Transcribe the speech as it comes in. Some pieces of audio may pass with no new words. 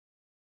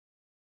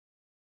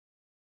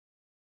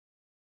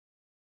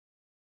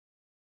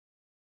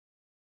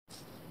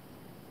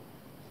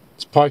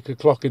Pike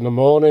o'clock in the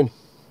morning.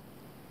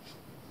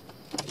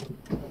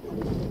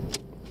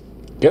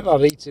 Get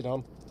that eating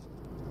on.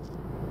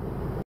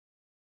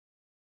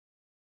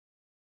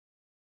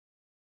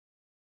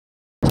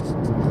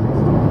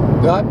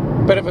 Right,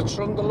 bit of a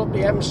trundle up the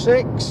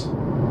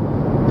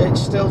M6.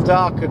 It's still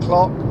dark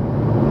o'clock.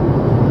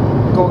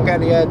 Go and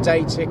get a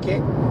day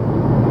ticket.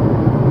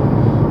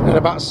 And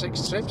about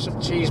 6 trips up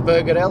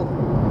Cheeseburger Hill.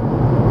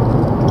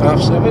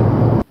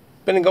 7:30.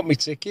 Been and got my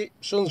ticket.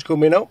 Sun's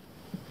coming up.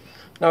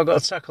 Now I've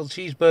got to tackle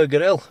Cheeseburger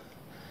Hill.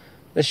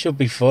 This should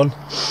be fun.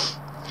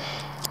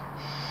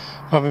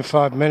 Having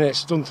 5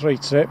 minutes, done 3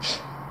 trips.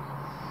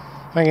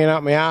 Hanging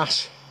out my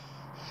ass.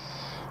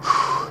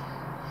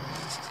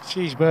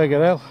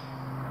 Cheeseburger Hill.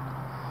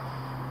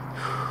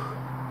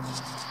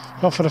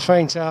 Not for the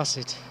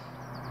faint-hearted.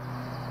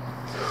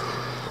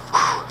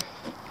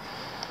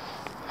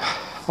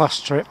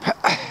 Last trip.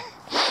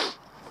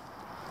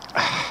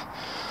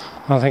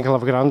 I think I'll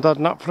have a granddad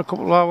nap for a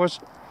couple of hours.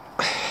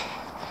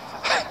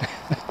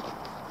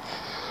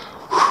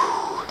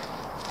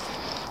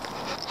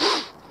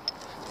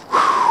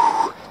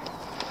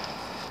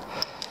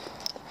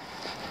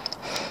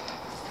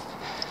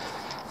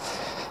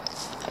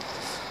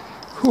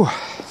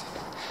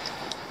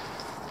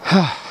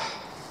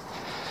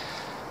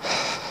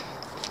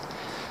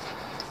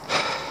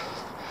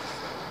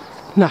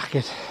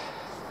 Knackered.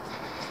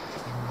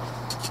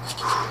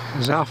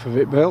 There's half of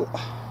it built.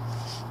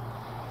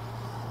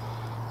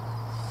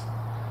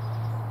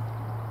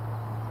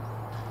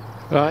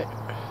 Right,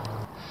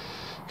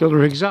 got the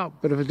rigs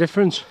out, bit of a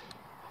difference.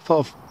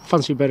 Thought I'd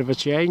fancy a bit of a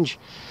change.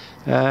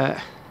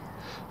 That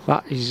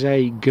is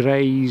a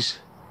Gray's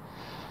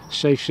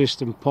safe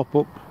system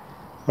pop-up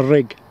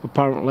rig,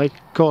 apparently,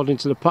 according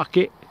to the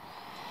packet.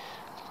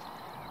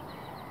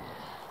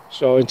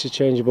 So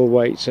interchangeable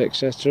weights,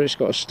 etc. It's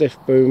got a stiff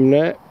boom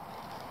net.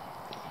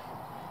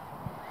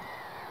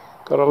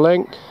 Got a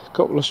link, a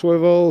couple of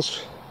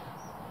swivels,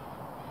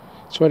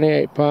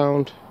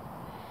 £28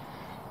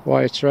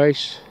 wire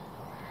trace,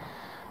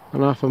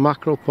 and half a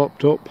mackerel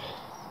popped up.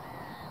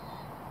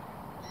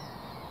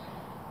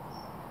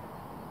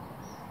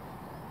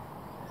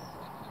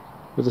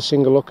 With a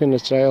single hook in the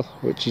tail,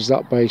 which is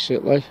that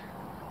basically.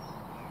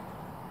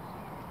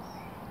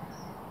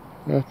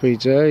 Happy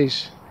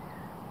days.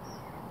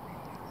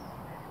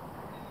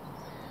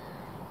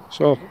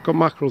 So, got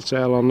mackerel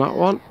tail on that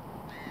one.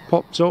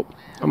 Popped up.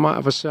 I might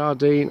have a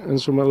sardine and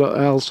something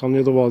else on the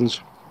other ones.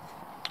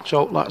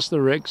 So, that's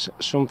the rigs.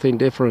 Something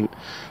different.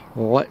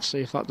 Let's see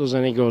if that does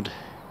any good.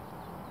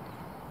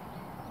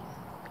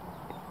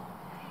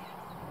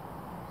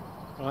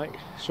 Right,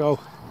 so,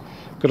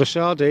 got a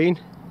sardine.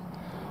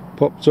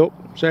 Popped up.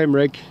 Same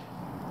rig.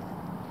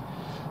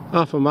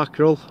 Half a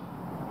mackerel.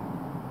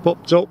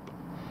 Popped up.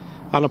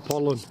 And a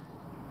pollen. So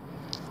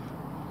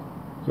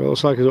it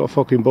looks like I've got a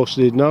fucking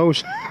busted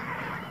nose.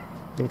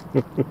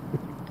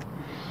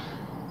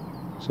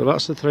 So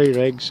that's the 3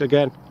 rigs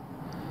again,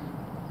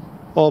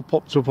 all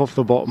popped up off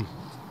the bottom.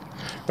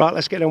 Right,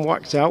 let's get them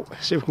whacked out,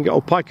 see if we can get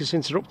old Picus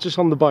interruptus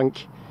on the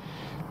bank.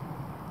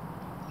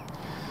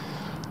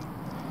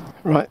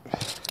 Right,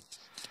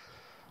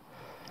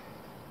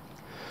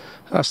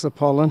 that's the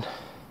pollen.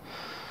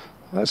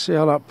 Let's see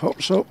how that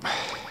pops up.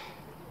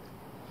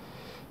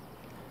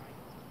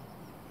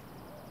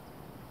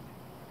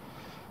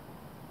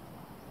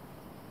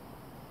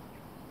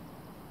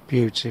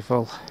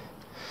 Beautiful.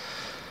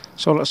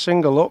 So let's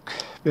single look,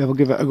 be able to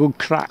give it a good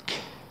crack.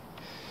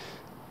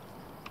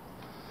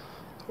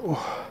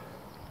 Oh.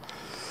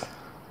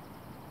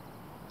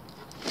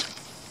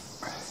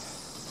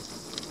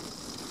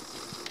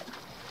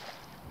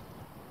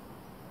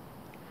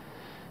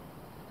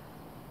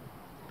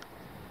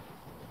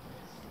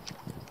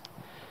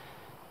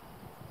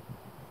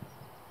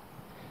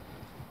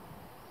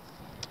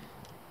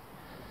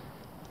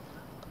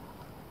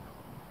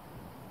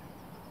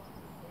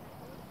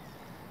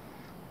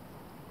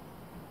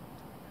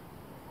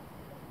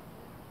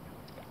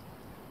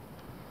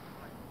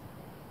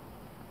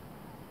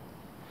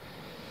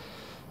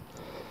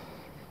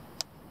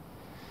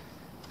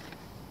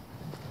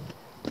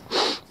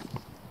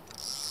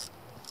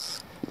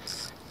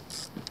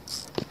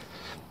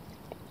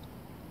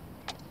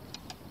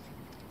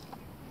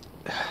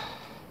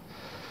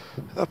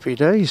 Happy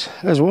days,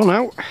 there's one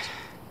out.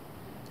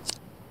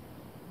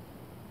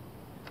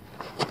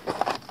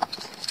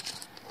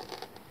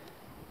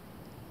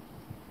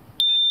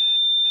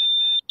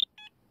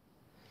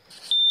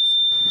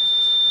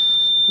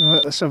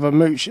 Right, let's have a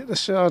mooch at the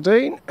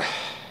sardine.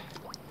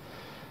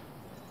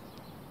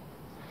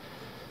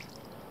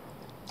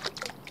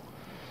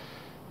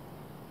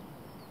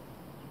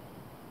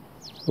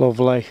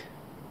 Lovely.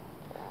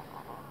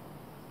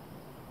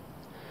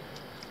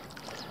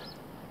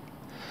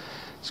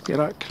 Let's get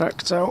that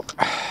cracked out.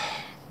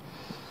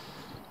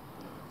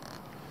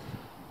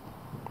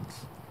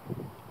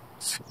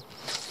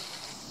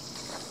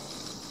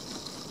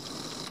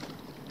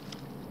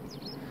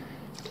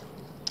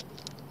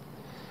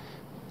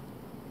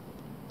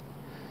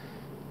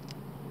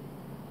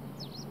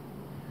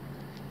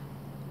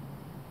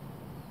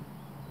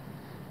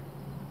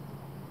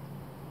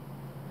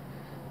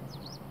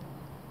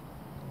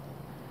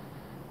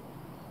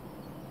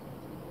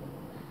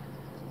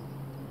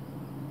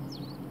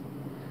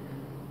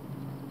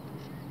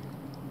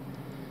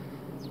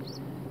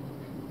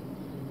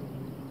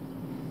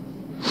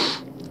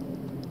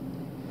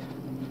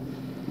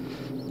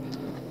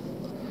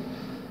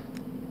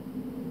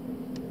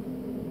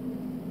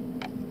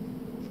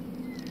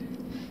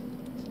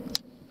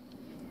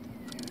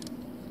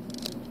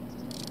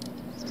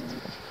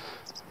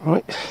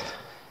 Right,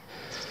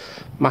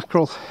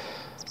 mackerel.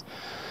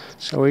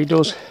 So he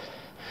does.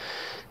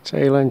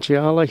 Tail end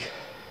Charlie.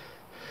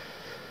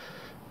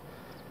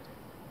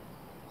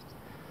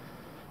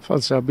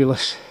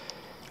 Fabulous.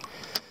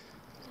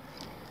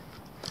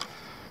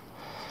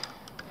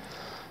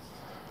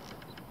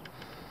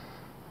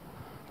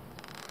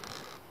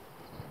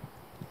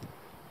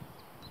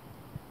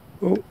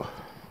 Oh.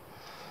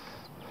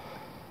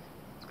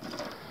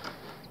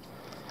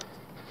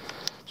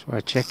 So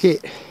I check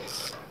it.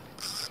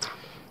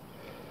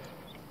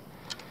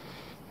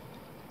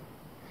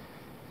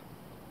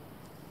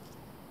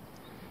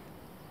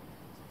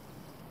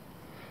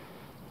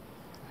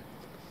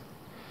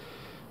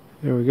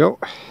 There we go.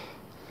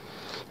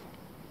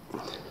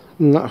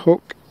 And that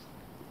hook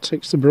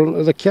takes the brunt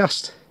of the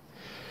cast.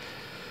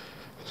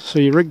 So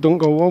your rig don't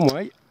go one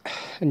way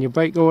and your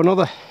bait go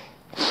another.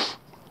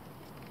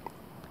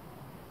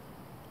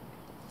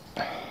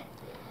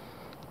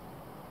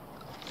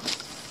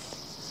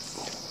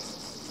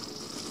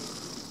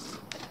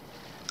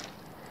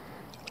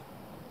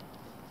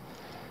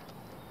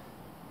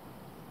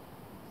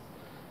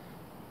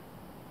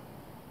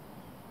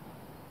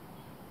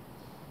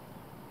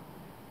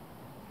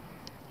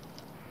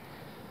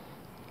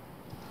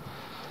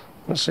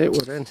 That's it,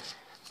 we're in.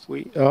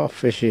 We are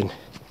fishing.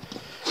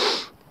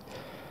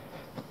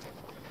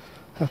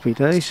 Happy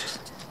days.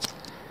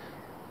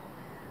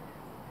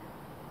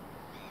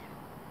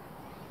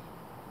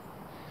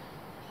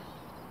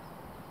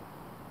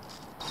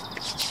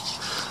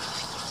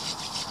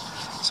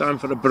 Time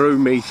for a brew,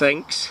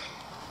 methinks.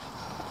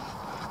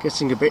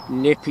 Getting a bit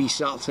nippy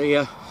sat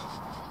here.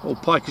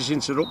 Old Pike's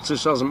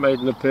Interruptus hasn't made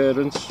an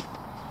appearance.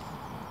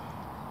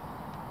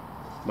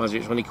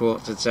 Magic's only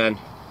 9:45.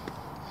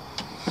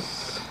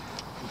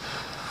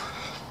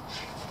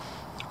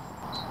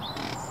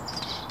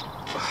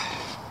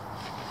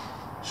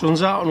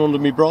 Sun's out and under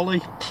me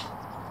brolly.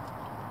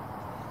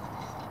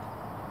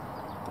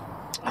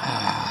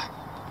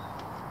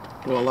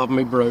 Well, I'll have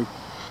me brew.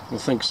 We'll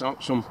think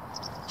some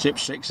chip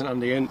 6 and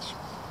Andy Inch.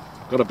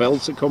 Got a bell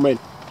to come in.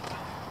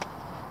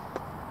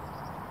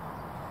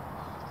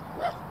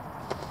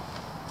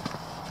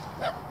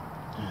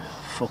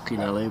 Fucking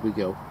hell, here we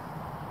go.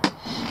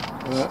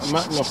 I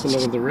might knock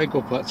another rig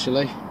up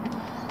actually.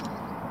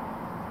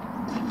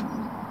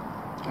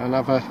 And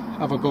have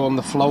a go on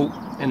the float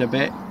in a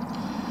bit.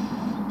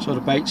 So the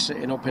bait's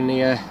sitting up in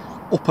the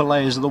upper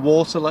layers of the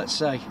water, let's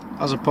say,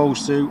 as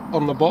opposed to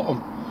on the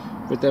bottom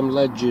with them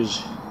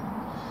ledges.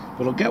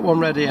 But I'll get one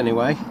ready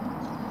anyway.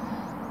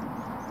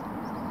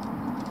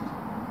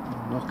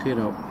 Knock it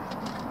up.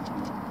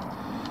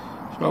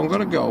 So I'm going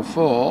to go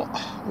for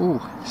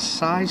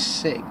size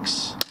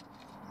 6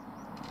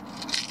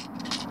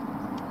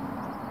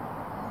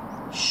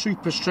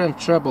 super strength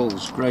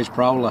trebles, Grace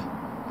Prowler.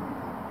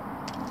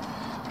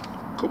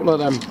 Couple of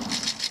them.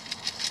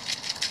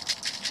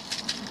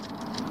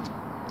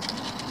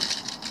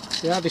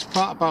 The hardest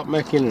part about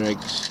making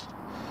rigs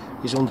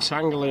is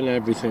untangling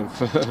everything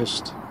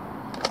first.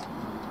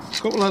 A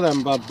couple of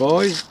them bad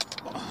boys,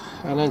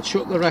 and then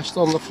chuck the rest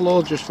on the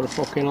floor just for a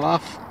fucking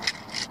laugh.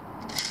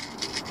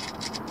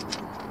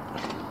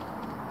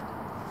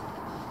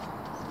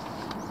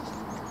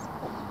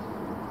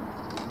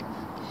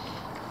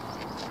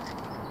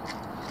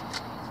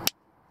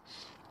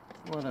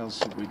 What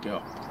else have we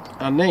got?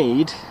 I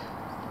need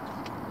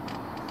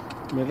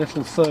my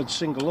little third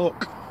single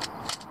hook,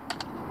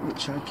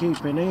 which I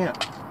keep in here.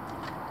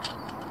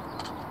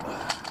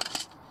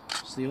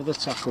 It's the other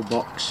tackle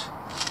box.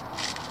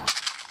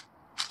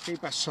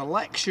 Keep a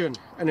selection,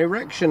 an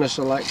erection a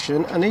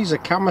selection, and he's a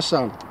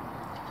Kamasan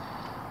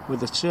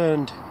with a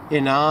turned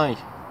in eye,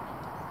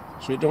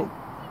 so it don't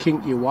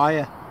kink your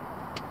wire.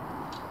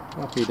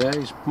 Happy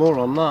days. More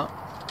on that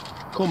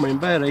coming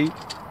very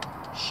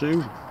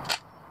soon.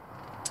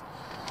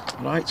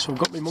 Right, so I've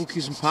got my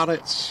monkeys and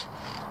parrots.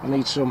 I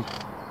need some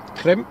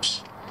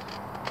crimps.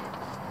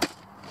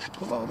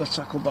 Put that other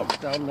tackle box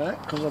down there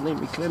because I need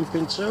my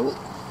crimping too.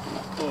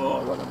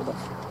 Oh, whatever the.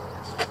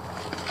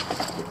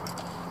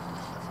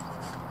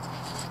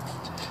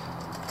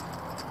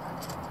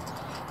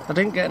 I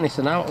didn't get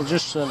anything out, I'll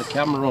just turn the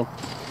camera on.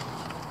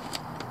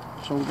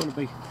 So I'm going to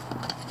be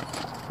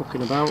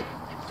fucking about.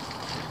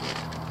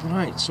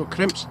 Right, so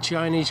crimps,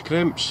 Chinese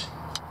crimps.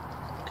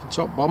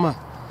 Top bomber.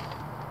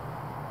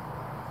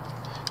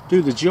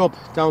 Do the job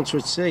down to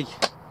a T.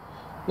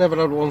 Never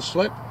had one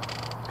slip.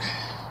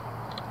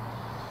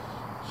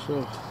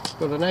 So,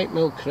 got an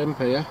 8mm crimp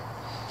here.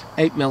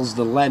 8mm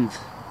the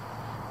length,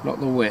 not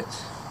the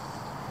width.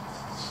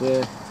 It's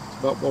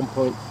about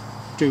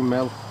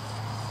 1.2mm.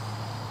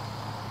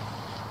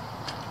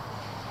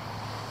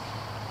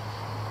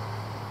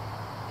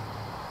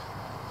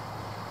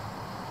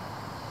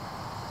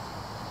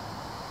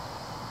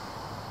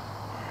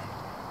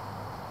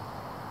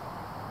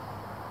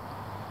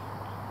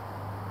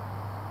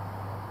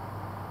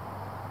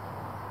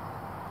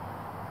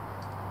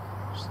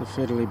 It's the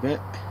fiddly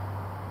bit.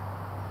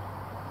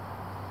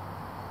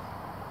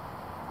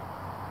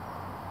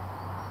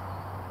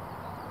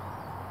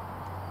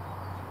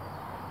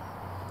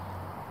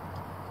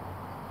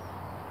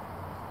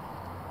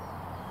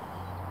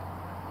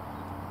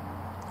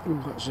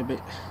 That's a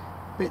bit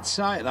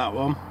tight, that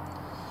one.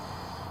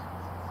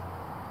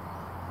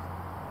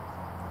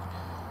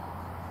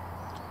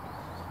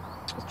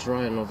 I'll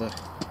try another.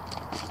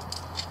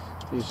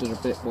 These are a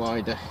bit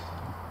wider.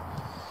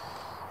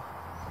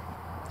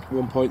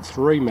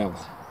 1.3 mil.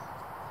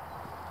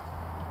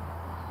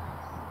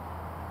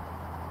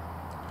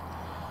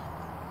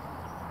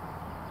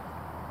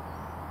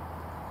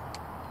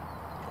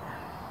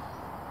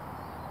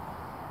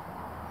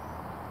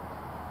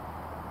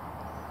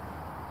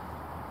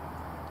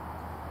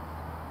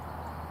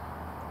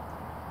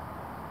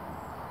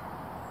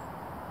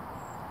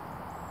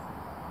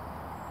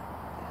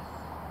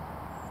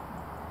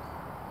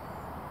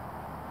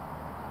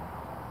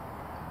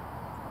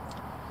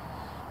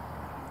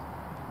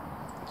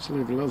 So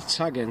leave a little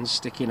tag end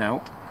sticking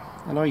out.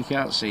 I know you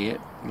can't see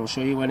it, but I'll show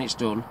you when it's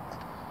done.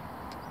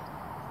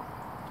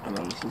 And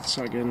a little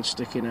tag end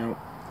sticking out.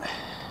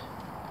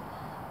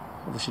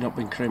 Obviously not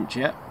been crimped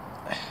yet.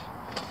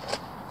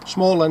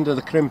 Small end of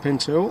the crimping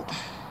tool.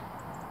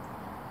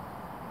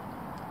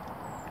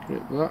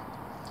 Grip that.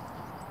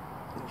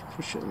 Let's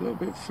push it a little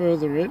bit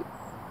further in.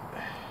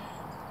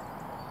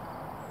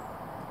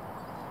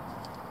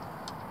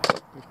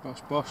 Bish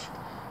bash bosh.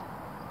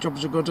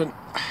 Job's a good one.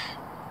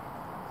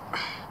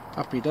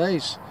 Happy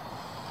days.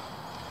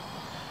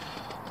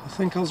 I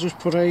think I'll just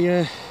put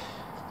a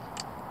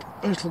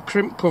little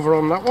crimp cover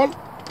on that one.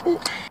 Ooh.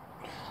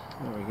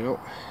 There we go.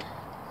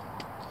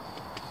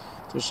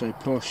 Just say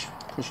push,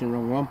 pushing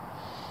wrong one.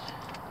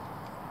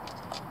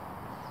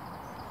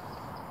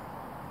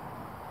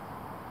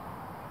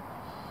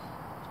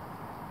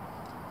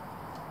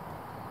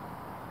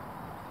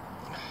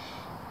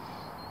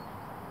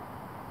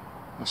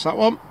 That's that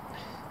one.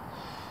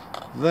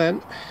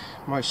 Then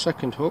my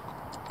second hook,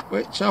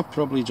 which I've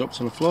probably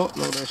dropped on the floor.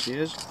 No, there she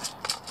is.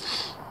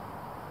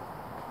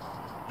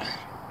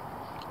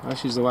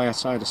 This is the way I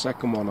tied the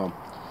second one on.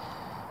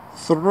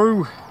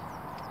 Through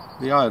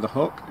the eye of the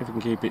hook, if you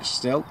can keep it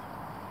still.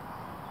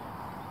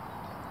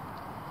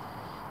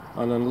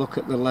 And then look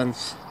at the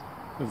length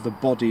of the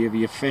body of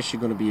your fish you're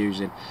going to be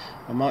using.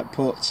 I might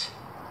put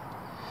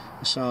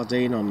a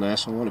sardine on there,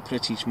 so I want it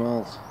pretty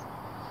small.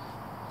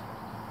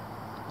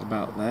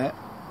 About there.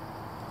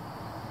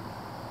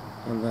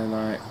 And then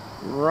I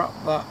wrap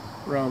that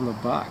round the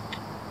back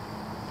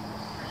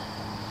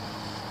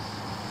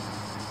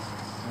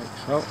like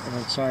so, and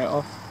then tie it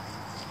off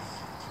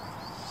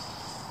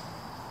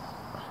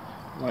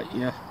like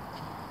your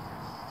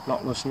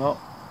knotless knot.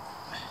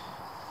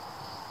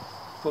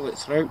 Pull it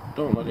through,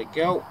 don't let it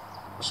go,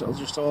 so it'll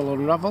just all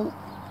unravel,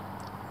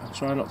 and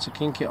try not to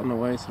kink it on the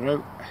way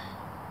through.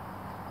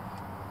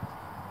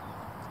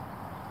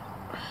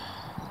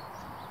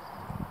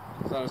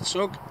 Give that a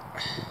tug.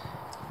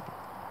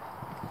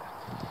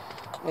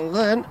 And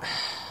then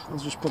I'll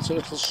just put a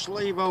little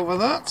sleeve over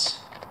that.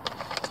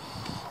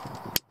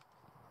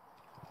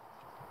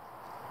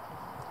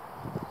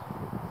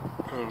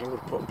 And I'm going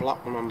to put a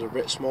black one on, a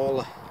bit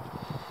smaller.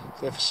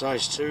 They're for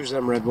size 2s,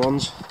 them red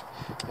ones,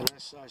 and they're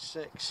size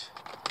 6.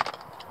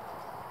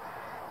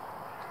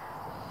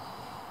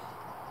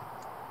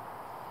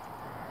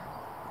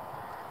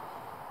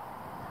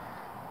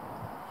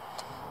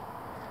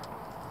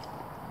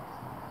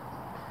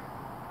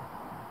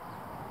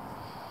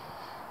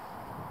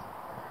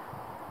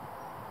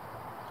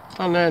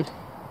 And then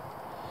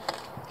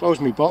close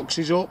my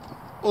boxes up,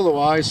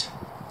 otherwise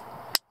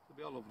they'll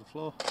be all over the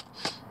floor.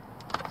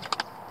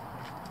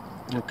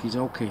 Okie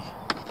dokie.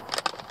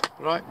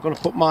 Right, I'm going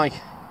to put my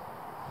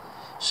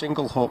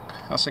single hook.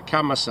 That's a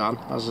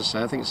Kamasan, as I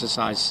say, I think it's a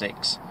size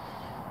 6.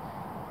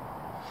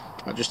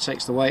 That just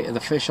takes the weight of the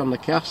fish on the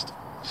cast.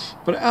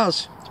 But it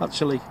has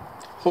actually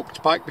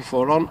hooked pike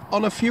before on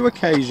a few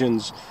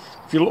occasions.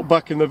 If you look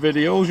back in the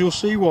videos, you'll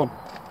see one.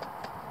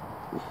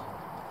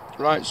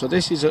 Right, so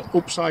this is an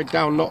upside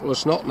down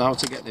knotless knot now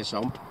to get this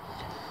on.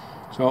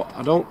 So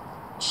I don't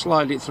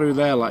slide it through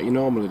there like you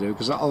normally do,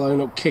 because that'll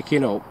end up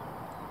kicking up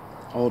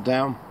or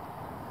down.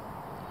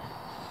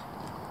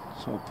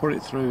 So I'll put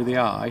it through the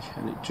eye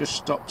and it just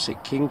stops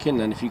it kinking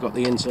then if you've got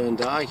the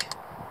inturned eye.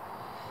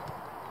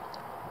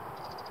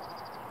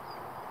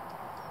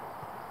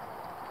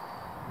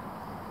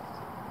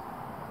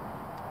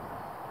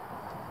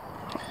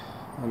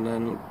 And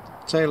then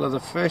tail of the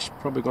fish,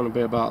 probably going to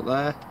be about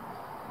there.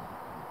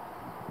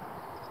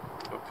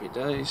 Happy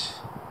days.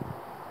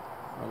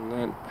 And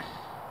then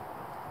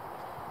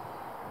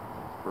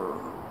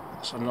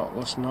it's a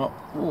knotless knot.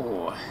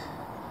 Whoa,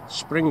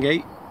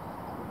 springy.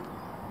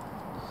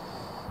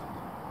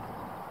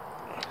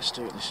 Let's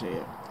do this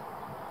here.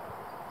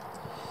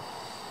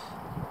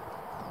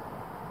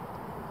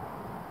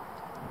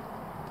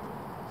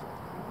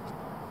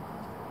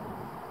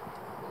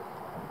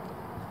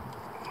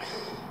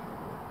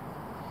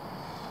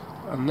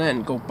 And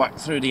then go back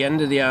through the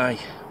end of the eye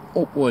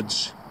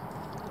upwards,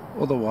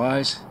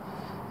 otherwise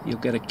you'll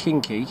get a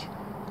kinky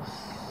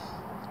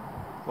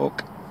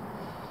hook.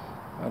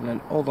 And then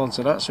hold on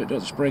to that so it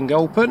doesn't spring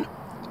open,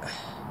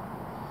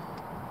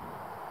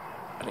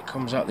 and it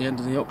comes out the end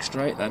of the hook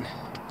straight then.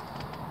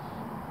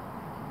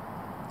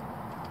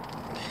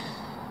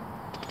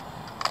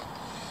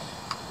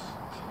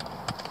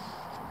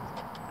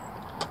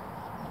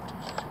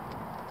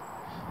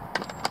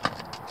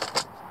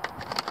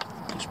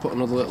 put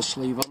another little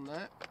sleeve on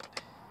there.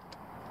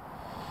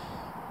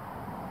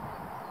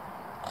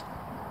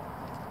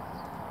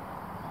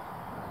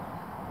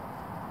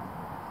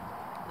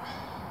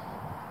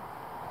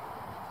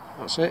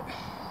 That's it.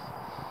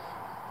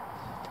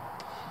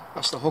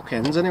 That's the hook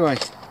ends anyway.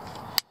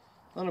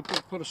 Then I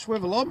put a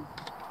swivel on.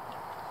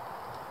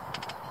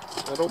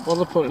 I don't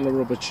bother putting a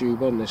rubber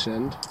tube on this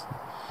end.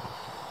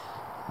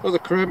 Another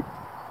crimp.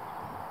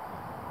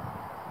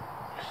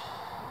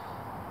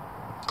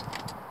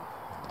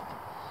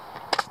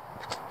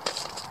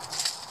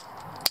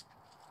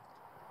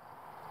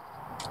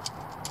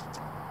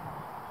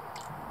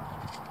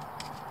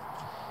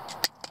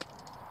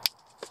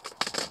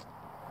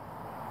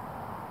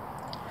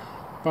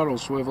 Barrel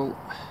swivel.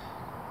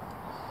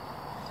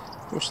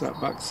 Push that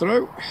back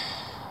through.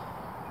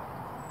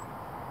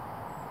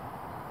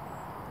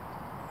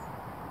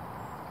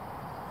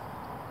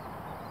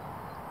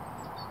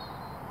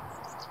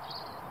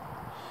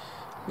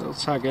 Little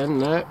tag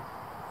end there.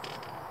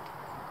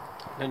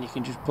 Then you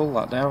can just pull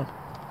that down.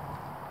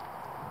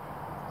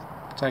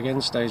 Tag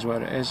end stays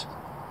where it is.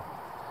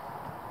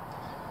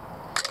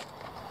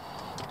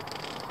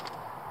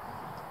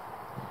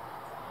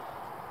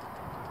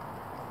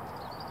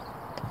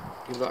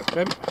 Give that a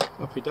crimp.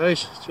 Happy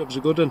days. Job's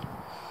a good one.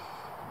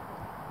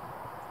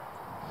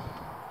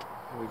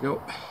 There we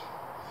go.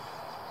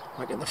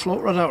 Might get the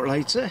float rod out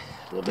later.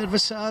 A little bit of a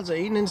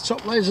sardine in the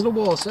top layers of the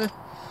water.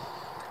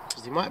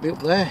 Because they might be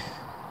up there.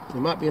 They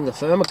might be in the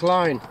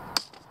thermocline.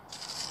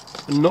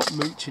 And not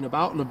mooching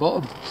about on the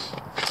bottom.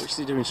 Which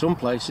they do in some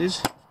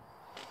places.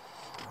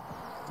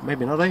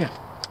 Maybe not here.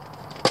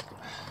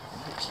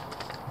 Right.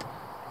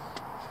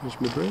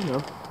 Finish my brew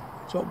now.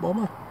 Top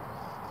bomber.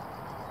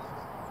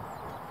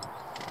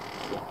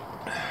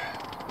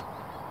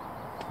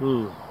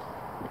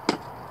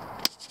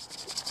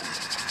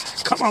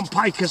 Come on,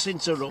 Pike has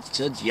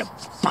interrupted, you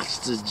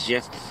bastards,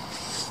 you.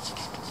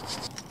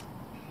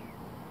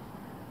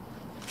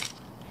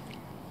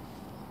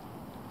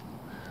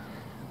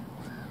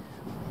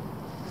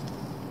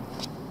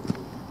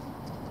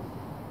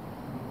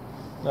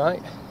 Right,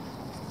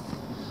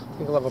 I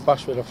think I'll have a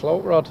bash with a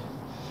float rod.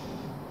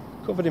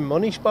 Covered in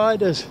money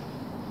spiders.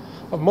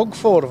 I've mugged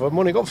 4 of them,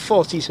 only got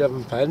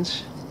 47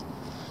 pence.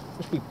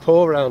 Must be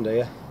poor round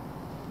here.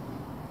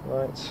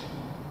 Right,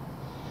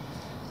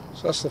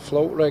 so that's the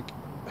float rig.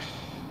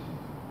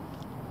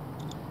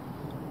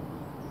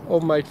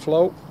 Homemade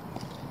float,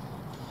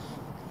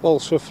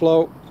 balsa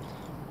float,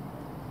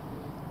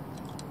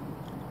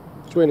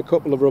 between a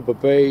couple of rubber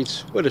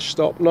beads with a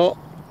stop knot,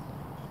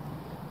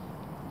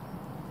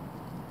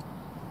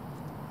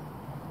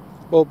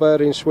 ball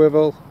bearing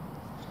swivel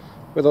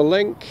with a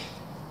link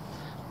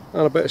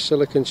and a bit of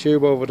silicone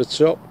tube over the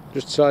top,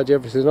 just to tidy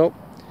everything up.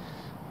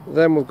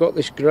 Then we've got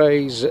this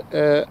Gray's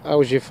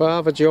How's Your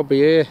Father job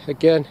here,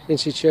 again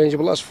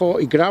interchangeable. That's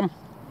 40 gram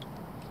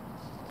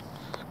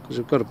because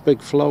we've got a big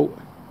float.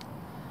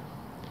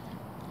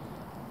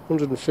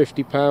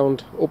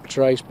 £150 up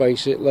trace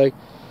basically.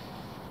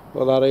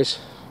 Well, that is.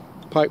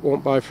 Pike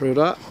won't buy through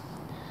that.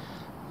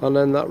 And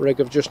then that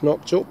rig I've just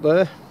knocked up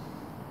there.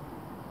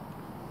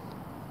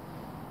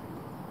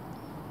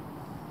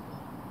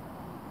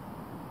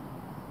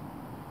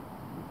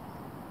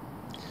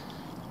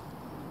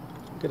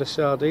 Get a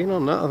sardine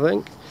on that, I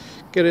think.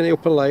 Get in the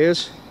upper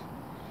layers.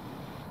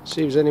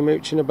 See if there's any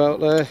mooching about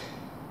there.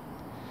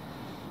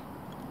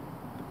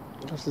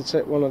 I'll have to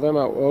take one of them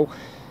out though.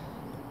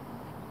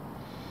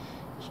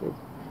 So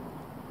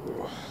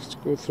let's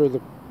go through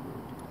the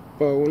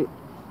bone.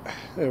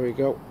 There we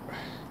go.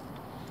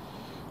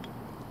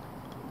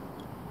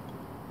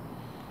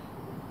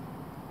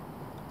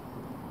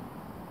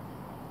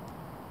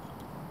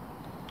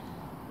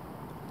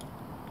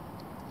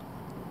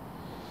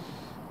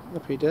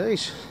 Happy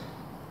days.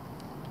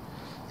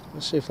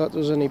 Let's see if that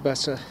does any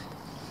better.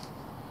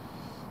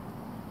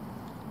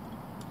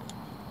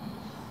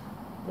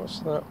 What's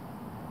that?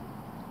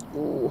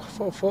 Oh,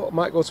 4 foot.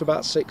 Might go to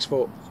about 6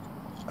 foot.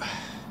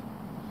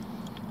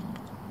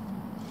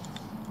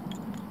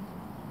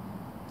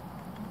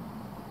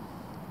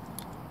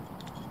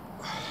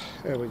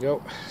 There we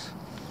go.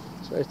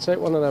 So take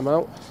one of them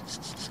out.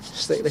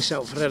 Stick this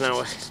out for an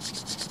hour.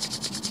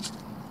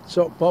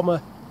 Top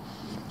bomber.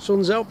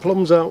 Sun's out,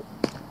 plum's out.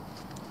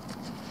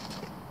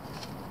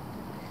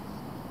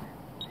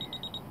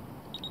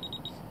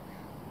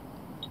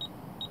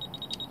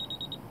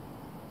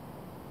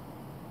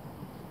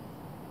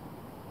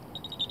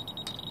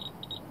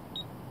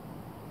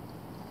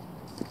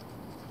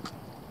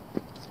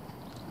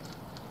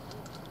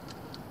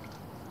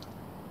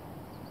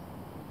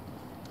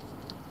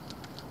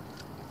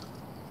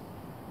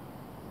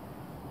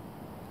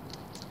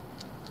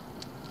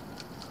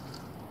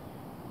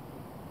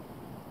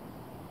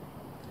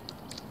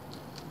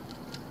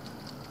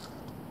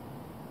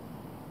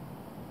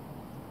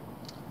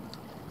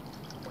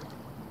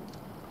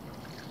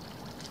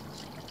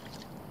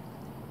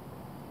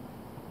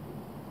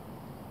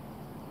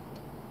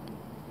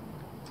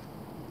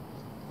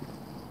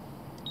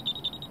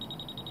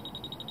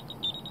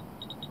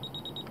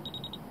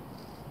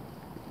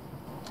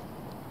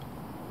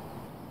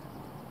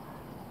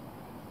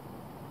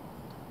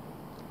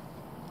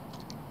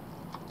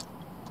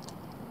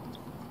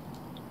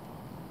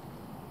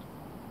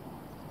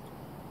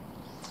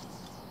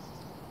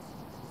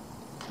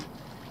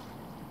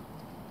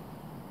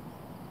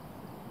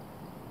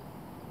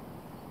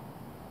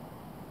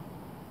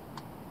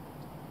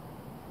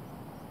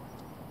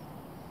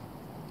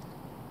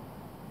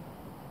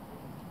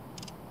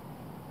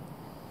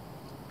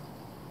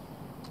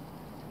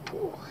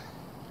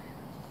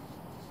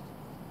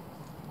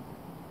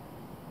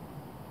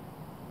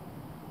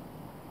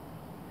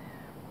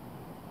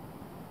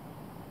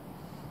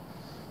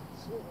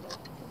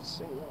 Let's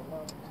see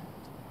what that.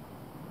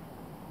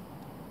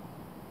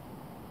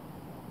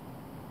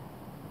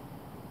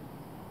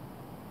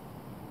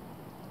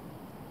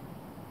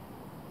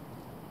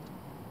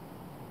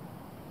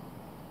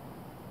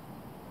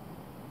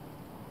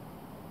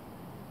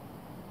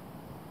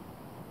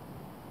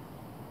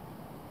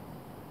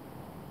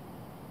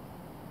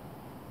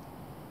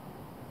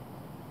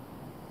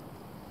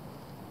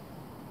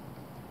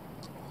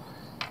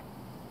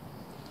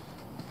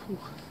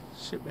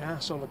 Sit my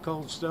ass on the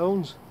cold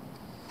stones,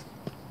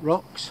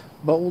 rocks,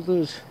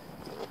 boulders,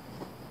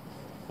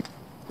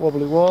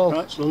 wobbly wall.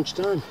 Right, it's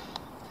lunchtime.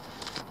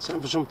 Time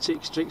for some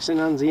ticks, tricks and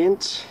handy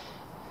hints.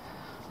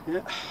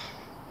 Yeah,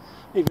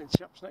 even the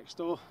chaps next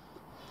door,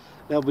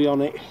 they'll be on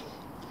it.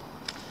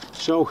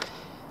 So,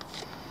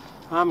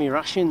 army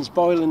rations,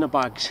 boil in the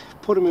bags,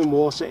 put them in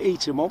water,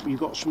 eat them up.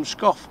 You've got some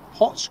scoff,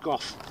 hot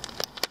scoff.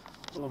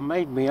 Well, I've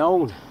made my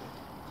own.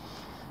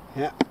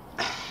 Yeah.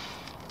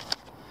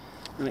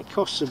 And it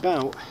costs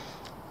about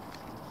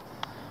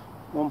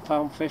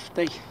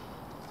 £1.50.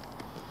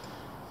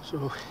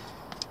 So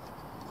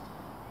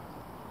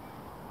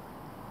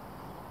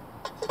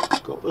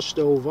got the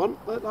stove on,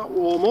 let that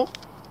warm up.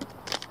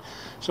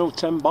 So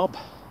 10 bob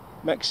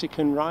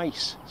Mexican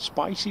rice,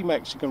 spicy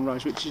Mexican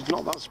rice, which is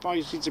not that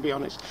spicy to be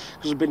honest,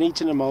 because I've been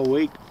eating them all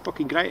week.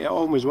 Fucking great at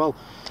home as well.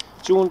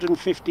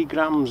 250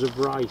 grams of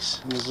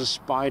rice, and there's a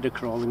spider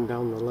crawling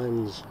down the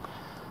lens.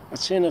 A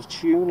tin of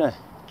tuna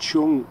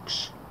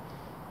chunks,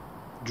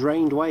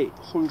 drained weight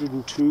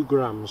 102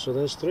 grams, so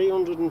there's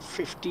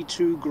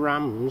 352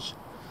 grams,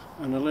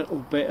 and a little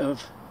bit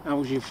of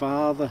how's your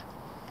father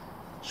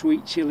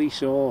sweet chili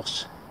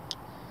sauce.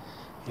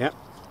 Yep,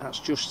 that's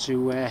just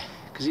to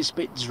because it's a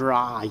bit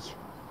dry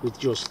with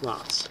just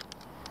that.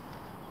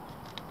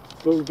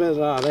 Put a bit of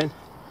that in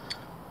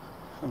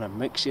and then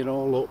mix it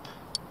all up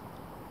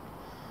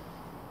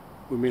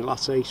with my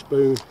latte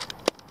spoon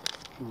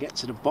and get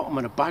to the bottom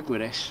of the bag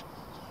with this.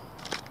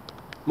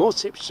 More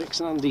tips, tricks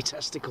and handy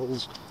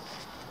testicles.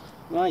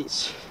 Right,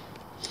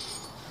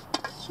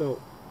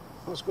 so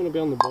that's going to be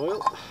on the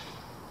boil.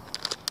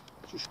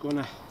 Just going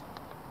to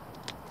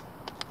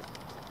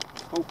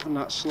open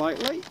that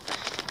slightly,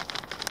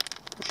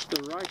 push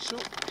the rice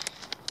up.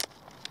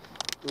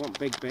 You want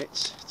big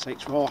bits, it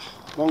takes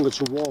longer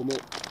to warm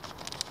up.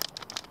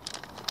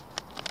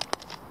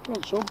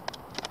 Want some?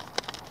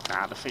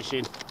 Ah, the fish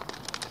in.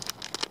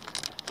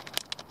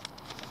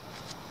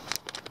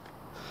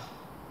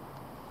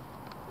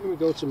 Here we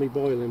go to my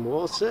boiling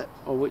water,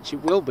 or which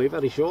it will be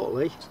very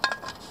shortly.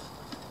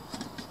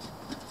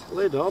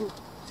 Lid on.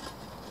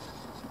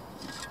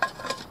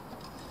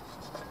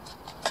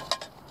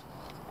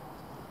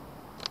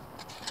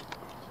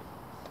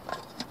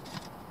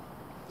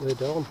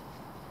 Lid on.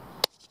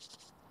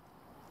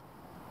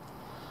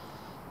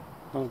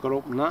 I've got to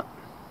open that.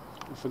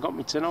 I forgot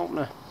my tin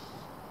opener.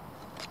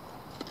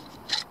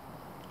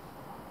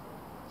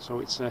 So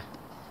it's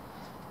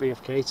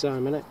BFK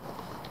time, innit?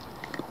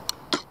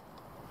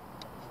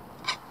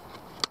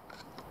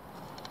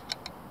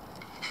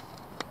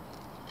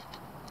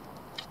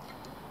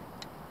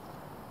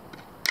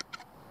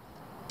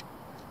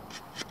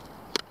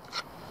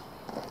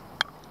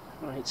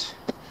 Right,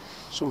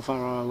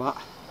 sunflower oil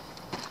that.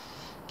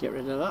 Get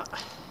rid of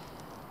that.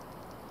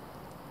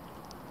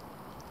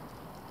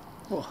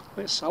 Oh, a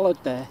bit of salad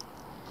there.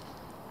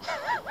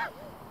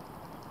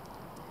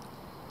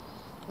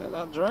 Let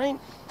that drain.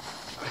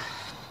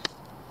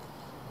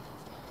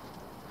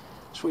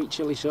 Sweet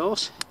chili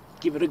sauce.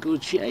 Give it a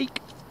good shake.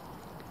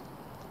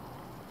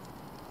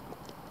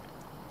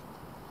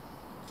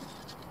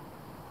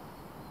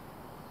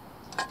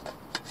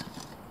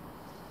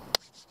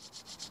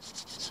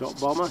 Salt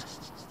bomber.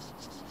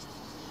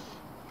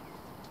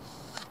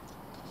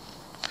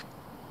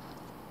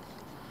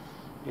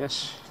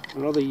 Yes,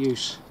 another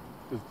use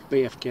of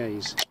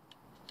BFKs.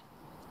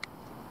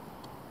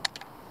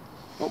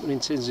 Opening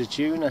tins of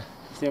tuna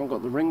if they haven't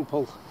got the ring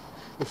pull.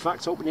 In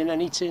fact, opening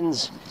any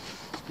tins.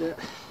 Yeah.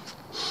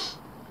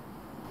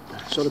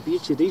 So the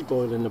beauty of these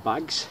boil in the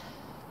bags,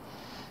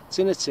 it's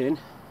in a tin,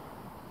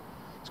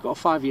 it's got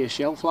a 5-year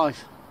shelf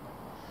life.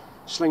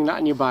 Sling that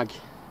in your bag.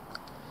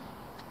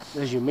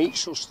 There's your meat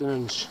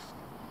sustenance.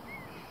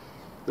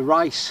 The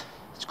rice,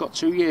 it's got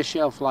 2-year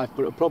shelf life,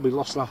 but it'll probably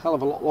last a hell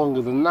of a lot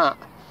longer than that.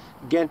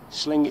 Again,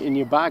 sling it in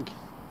your bag.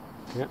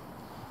 Yeah.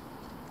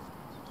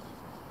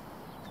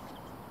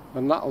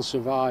 And that'll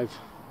survive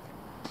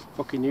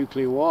fucking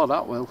nuclear war,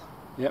 that will.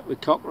 Yeah,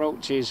 with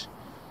cockroaches.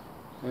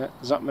 Yeah,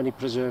 there's that many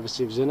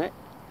preservatives in it.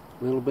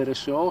 A little bit of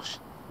sauce,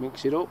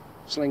 mix it up,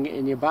 sling it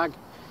in your bag.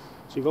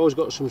 So you've always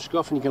got some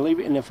scoff and you can leave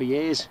it in there for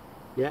years.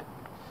 Yeah.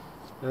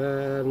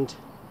 And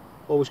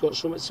always got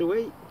something to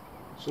eat.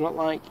 It's not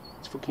like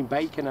it's fucking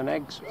bacon and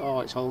eggs. Oh,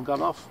 it's all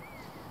gone off.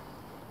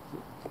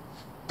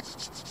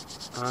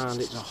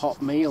 And it's a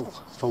hot meal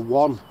for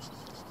one.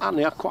 And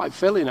they are quite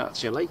filling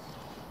actually.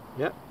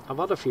 Yeah, I've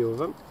had a few of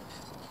them.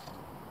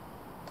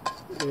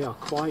 They are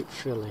quite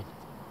filling.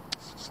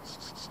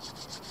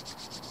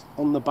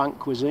 On the bank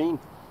cuisine.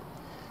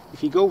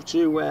 If you go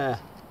to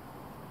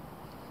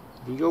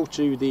If you go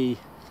to the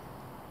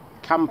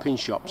camping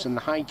shops and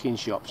the hiking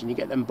shops and you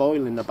get them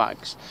boiling the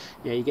bags,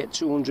 yeah, you get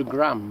 200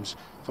 grams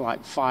for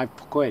like £5,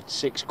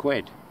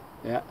 £6.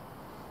 Yeah,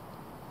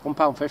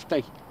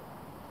 £1.50.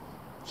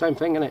 Same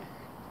thing, innit?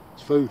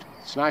 It's food.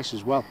 It's nice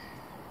as well,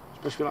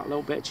 especially with that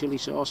little bit of chilli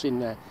sauce in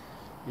there.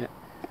 Yeah,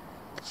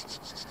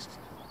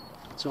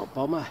 top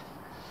bomber.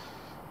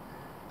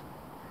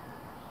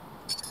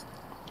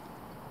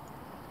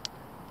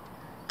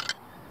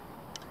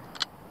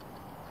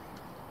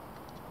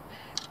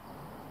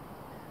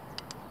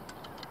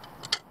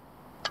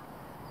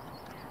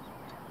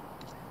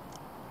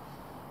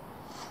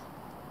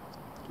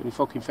 Any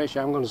fucking fish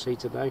I'm going to see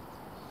today.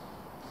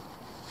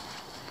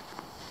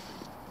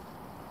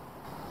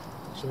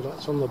 So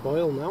that's on the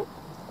boil now,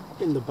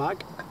 in the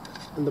bag.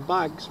 And the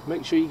bags,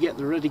 make sure you get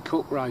the ready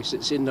cooked rice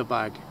that's in the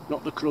bag,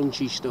 not the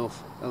crunchy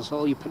stuff, else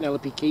all your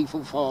Penelope Keith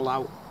will fall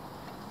out.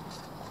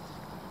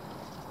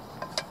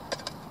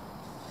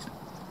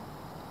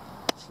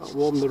 That'll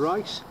warm the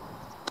rice.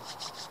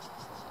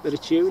 Bit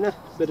of tuna,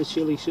 bit of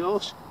chilli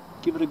sauce,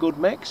 give it a good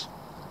mix.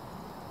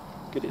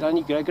 Get it on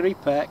your Gregory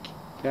Peck.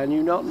 Can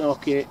you not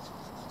knock it?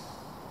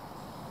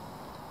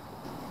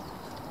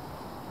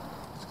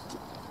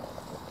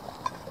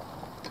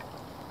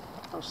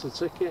 That's the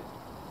ticket.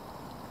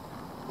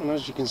 And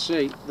as you can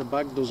see, the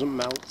bag doesn't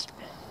melt.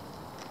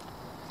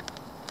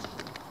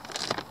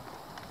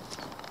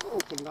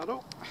 Open that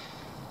up.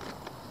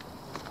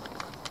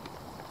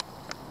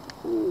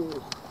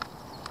 Ooh.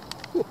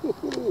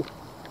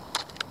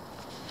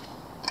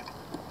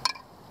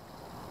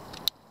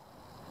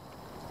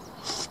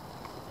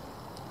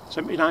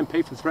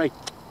 79p for 3.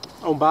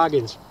 Own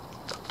bargains.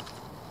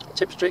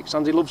 Tips, tricks,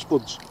 Andy loves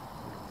spuds.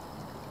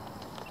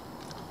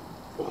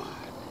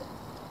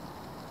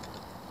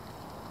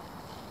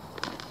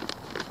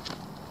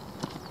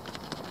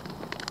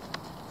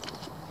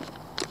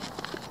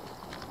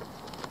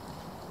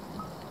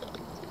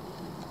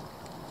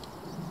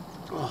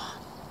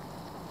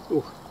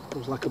 Oh, it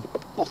was like a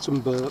bottom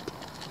burp.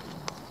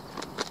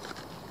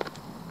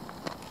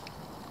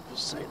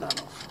 Just take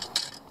that off.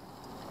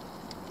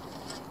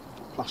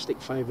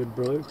 Plastic favoured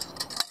brew.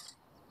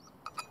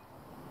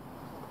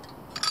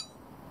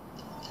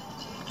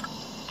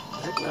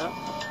 Take that.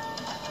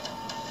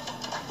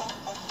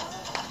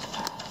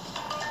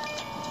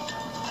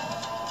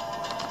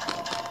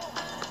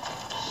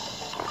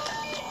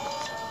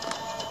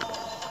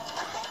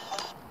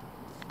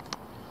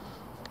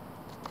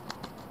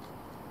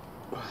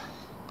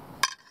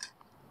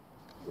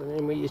 And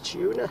in with your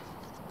tuna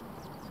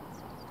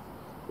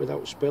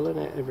without spilling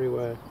it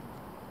everywhere.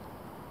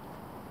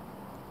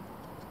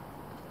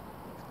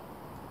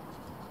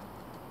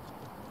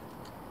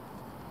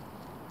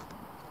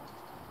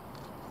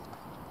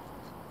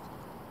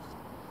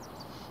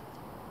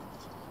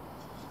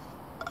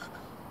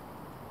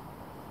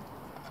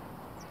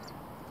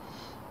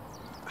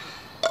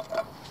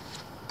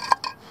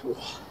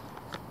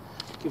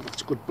 Give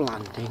that a good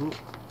blanding.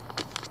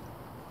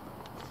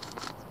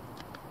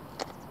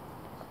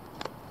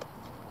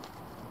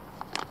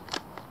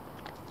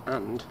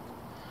 And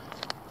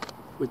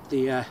with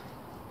the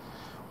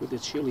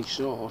chili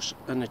sauce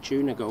and the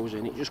tuna goes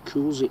in, it just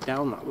cools it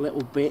down that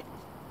little bit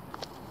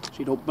so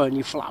you don't burn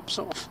your flaps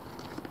off.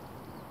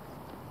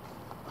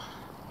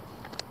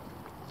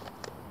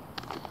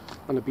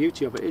 And the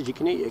beauty of it is you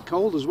can eat it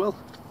cold as well.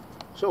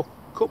 So,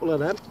 couple of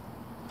them,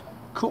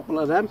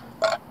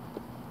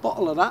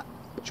 bottle of that,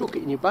 chuck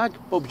it in your bag,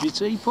 Bob's your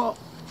teapot,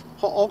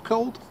 hot or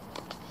cold.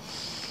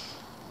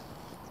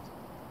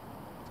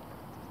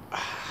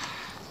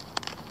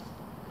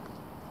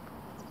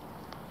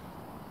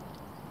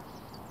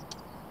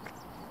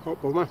 Hot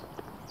bomber.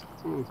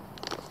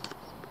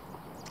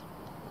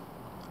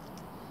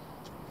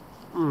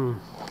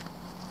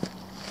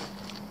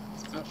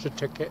 That's a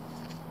ticket.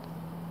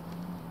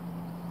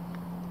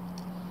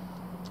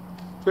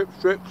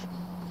 Tips, tricks.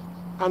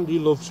 Andy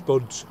loves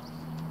spuds.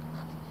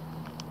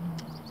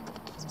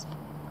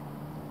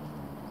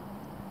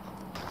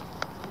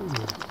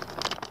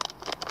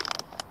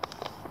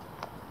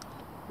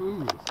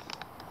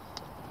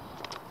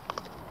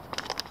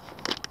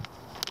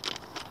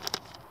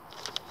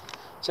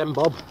 £10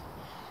 bob,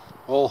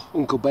 or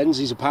Uncle Ben's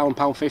is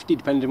 £1.50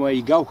 depending where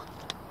you go.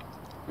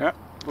 Yeah,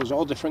 there's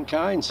all different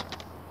kinds.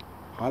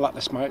 I like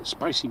the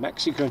spicy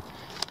Mexican.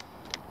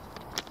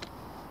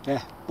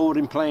 Yeah,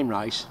 boring plain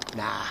rice.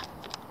 Nah,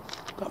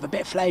 got to have a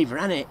bit of flavour,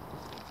 ain't it?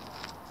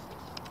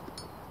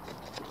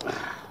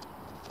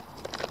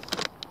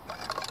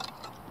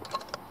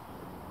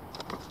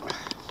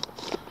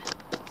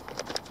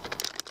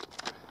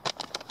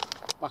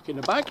 Back in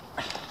the bag.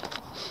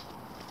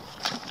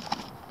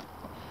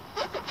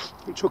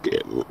 Chuck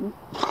it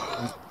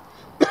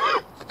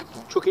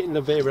in the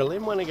Vera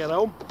Lynn when I get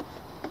home.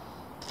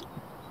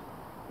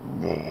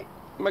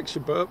 Makes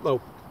you burp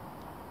though.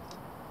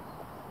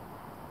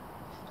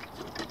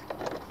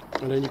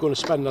 And then you're going to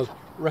spend the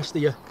rest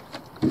of your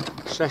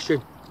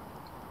session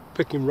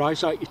picking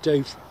rice out your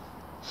teeth.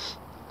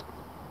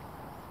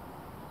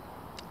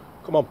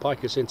 Come on,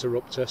 Pike,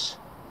 interrupt us.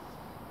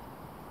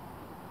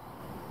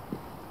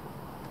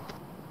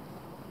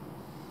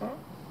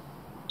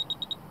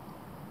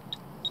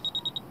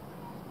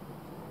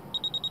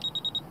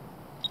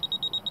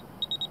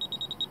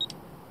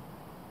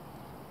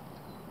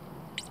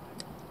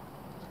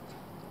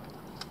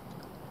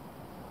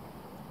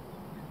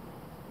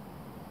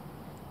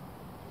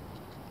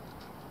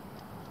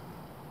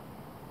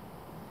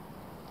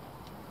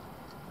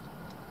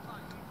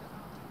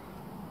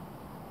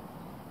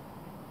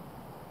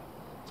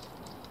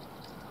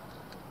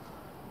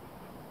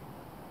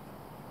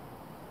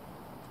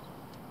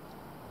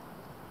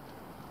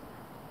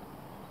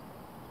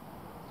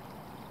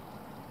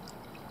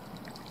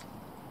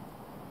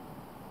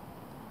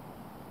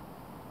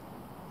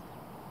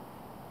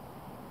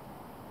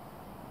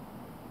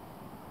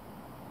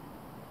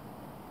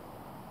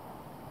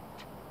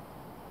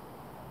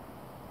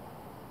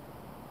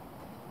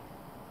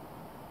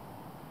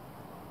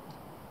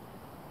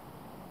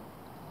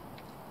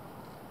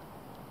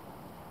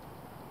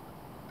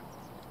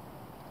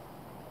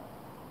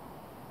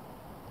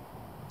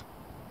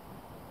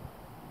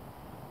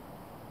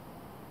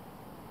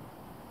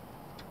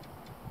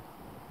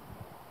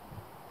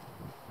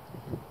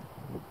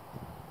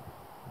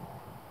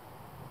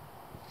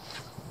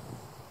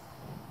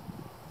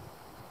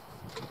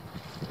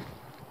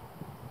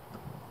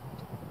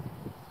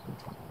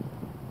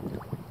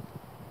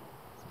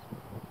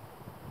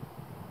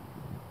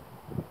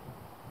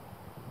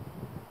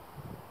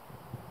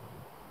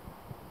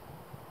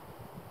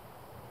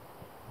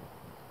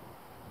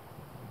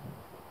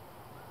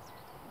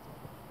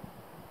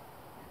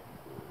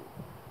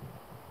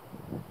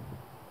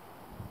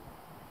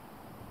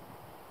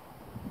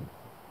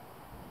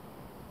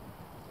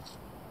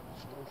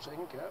 Slow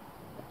sinker.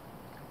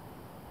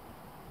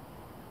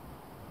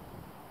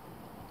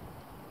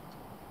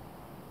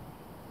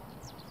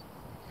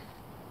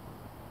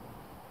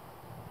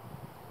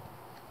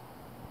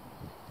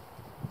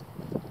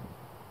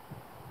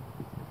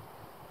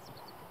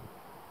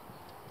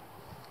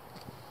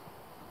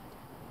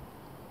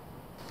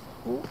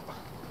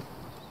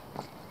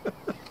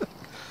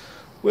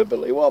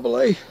 Wibbly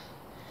wobbly.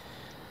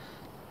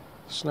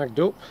 Snagged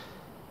up.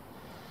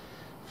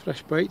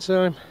 Fresh bait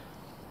time.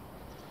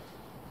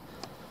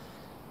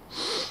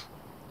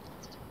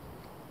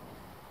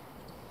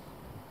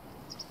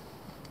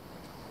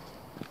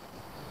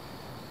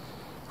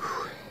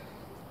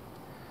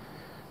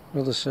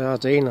 Another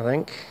sardine, I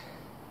think.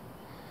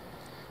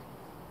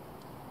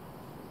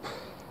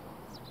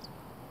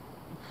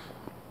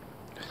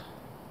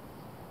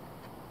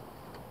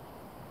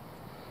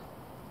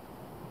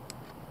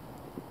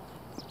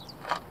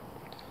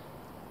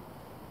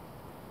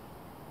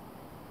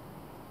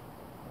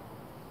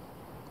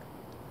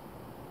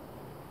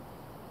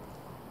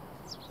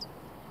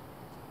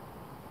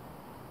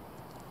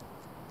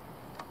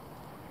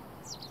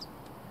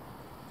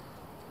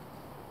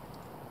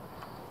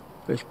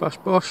 Bish bash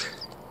bosh.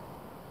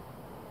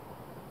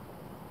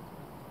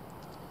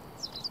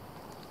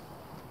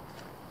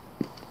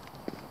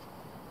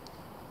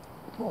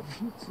 What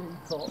beauty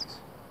pot.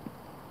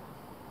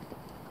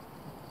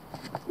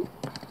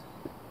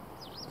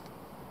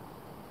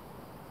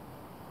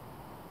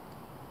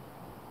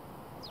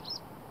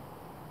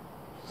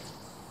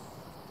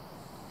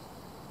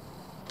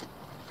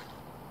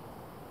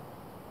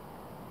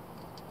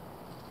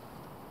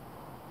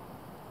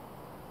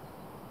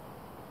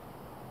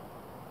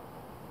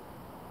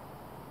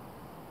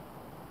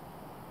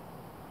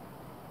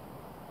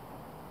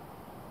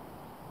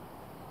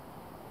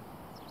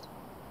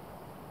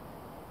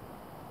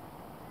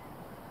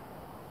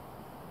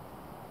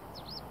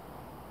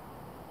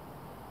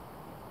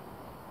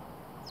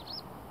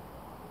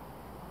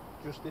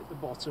 Just hit the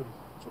bottom.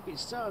 Took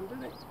its time,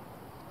 didn't it?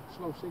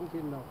 Slow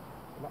sinking now.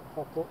 That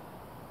pop up.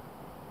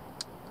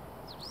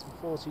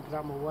 40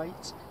 gram of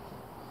weight.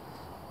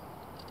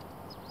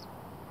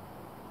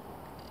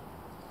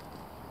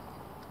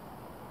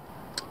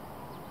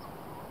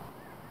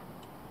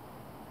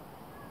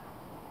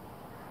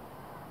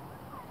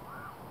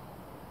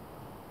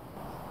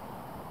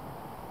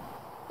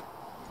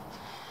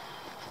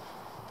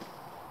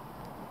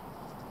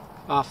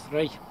 Half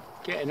 3.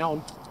 Getting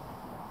on.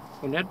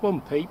 I had one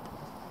peep.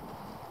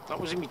 That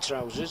was in my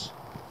trousers.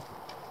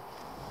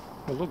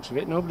 The looks of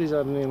it, nobody's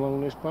had any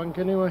along this bank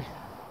anyway.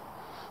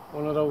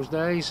 One of those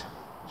days.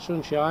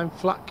 Sunshine,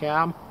 flat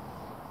calm.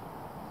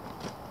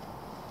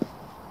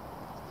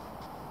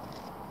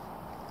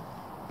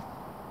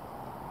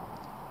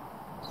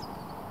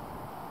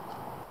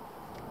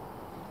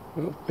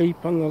 Little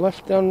peep on the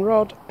left hand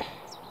rod.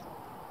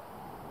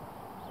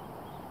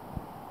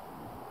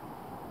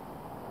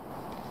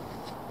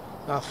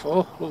 Half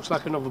 4, looks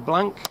like another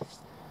blank.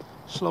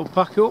 Slow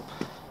pack up.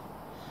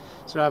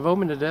 Drive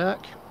home in the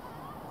dark.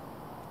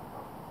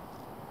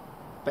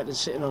 Better than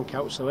sitting on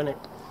couch though, innit?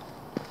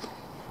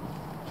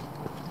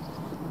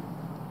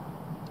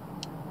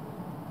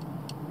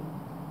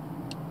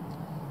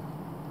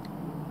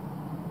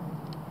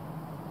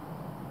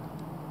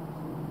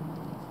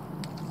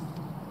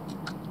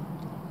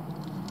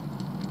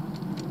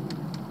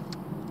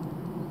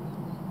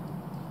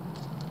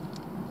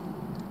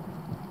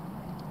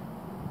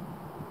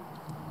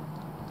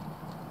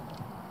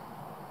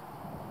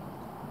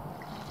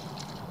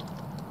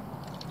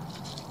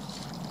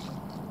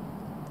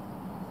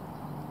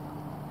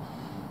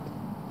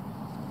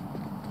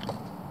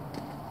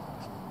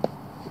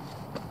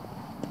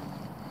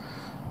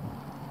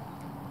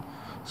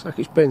 Looks like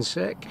it's been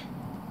sick.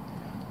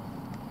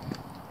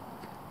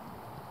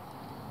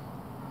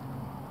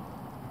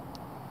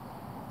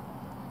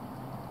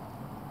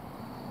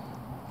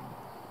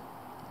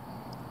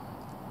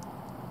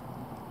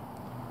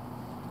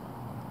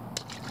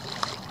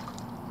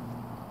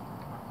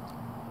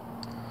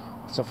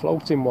 It's a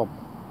floating one.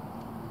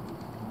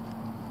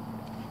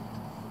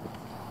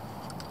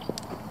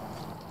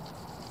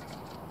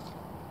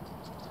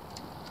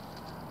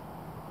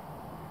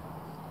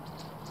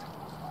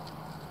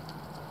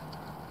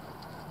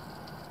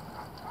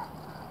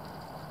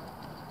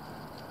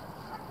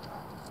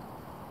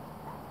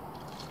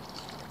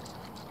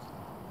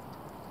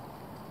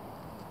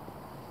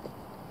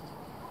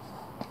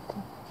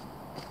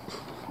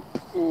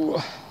 Ooh.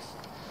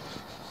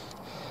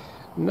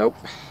 Nope.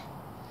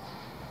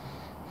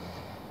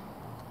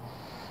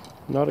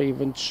 Not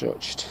even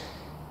touched.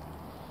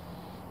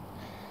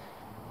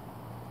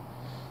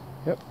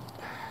 Yep.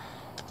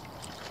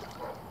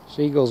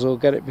 Seagulls will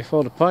get it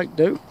before the pike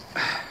do.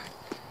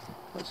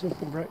 Let's see if I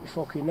can break the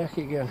fucking neck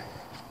again.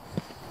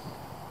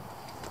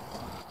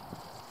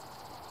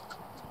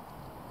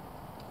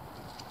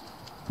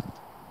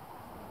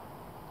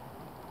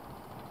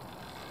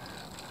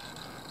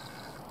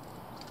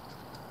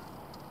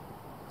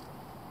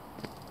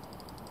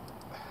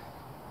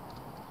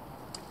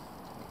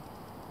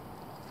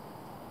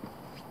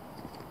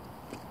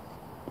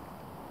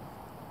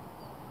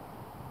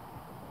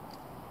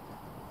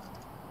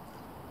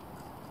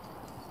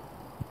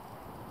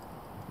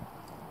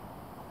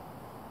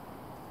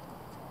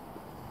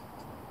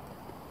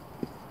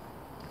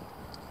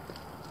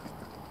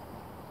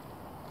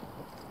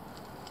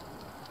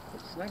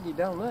 Maggie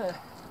down there.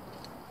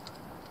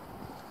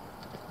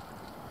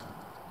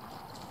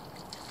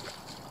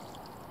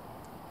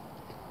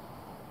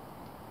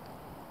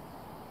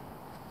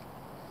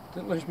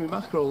 Didn't lose me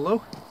mackerel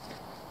though.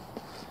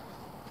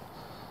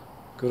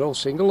 Good old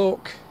single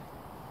hook.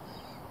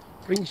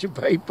 Brings your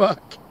bait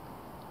back.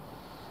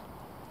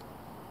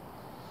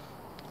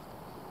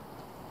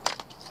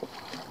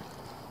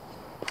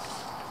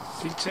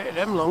 Didn't take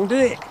them long,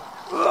 did it?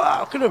 Oh,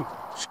 look at him,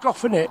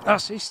 scoffing it.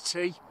 That's his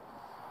tea.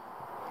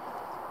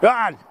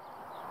 Run!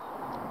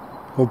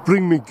 I'll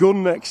bring me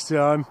gun next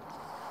time.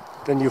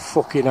 Then you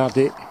fucking had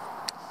it.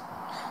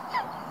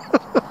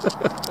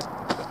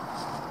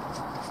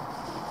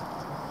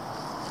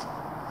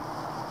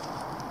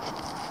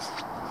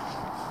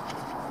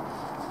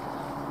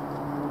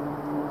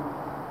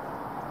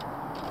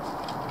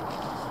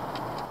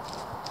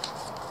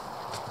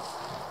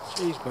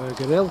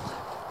 Cheeseburger hill.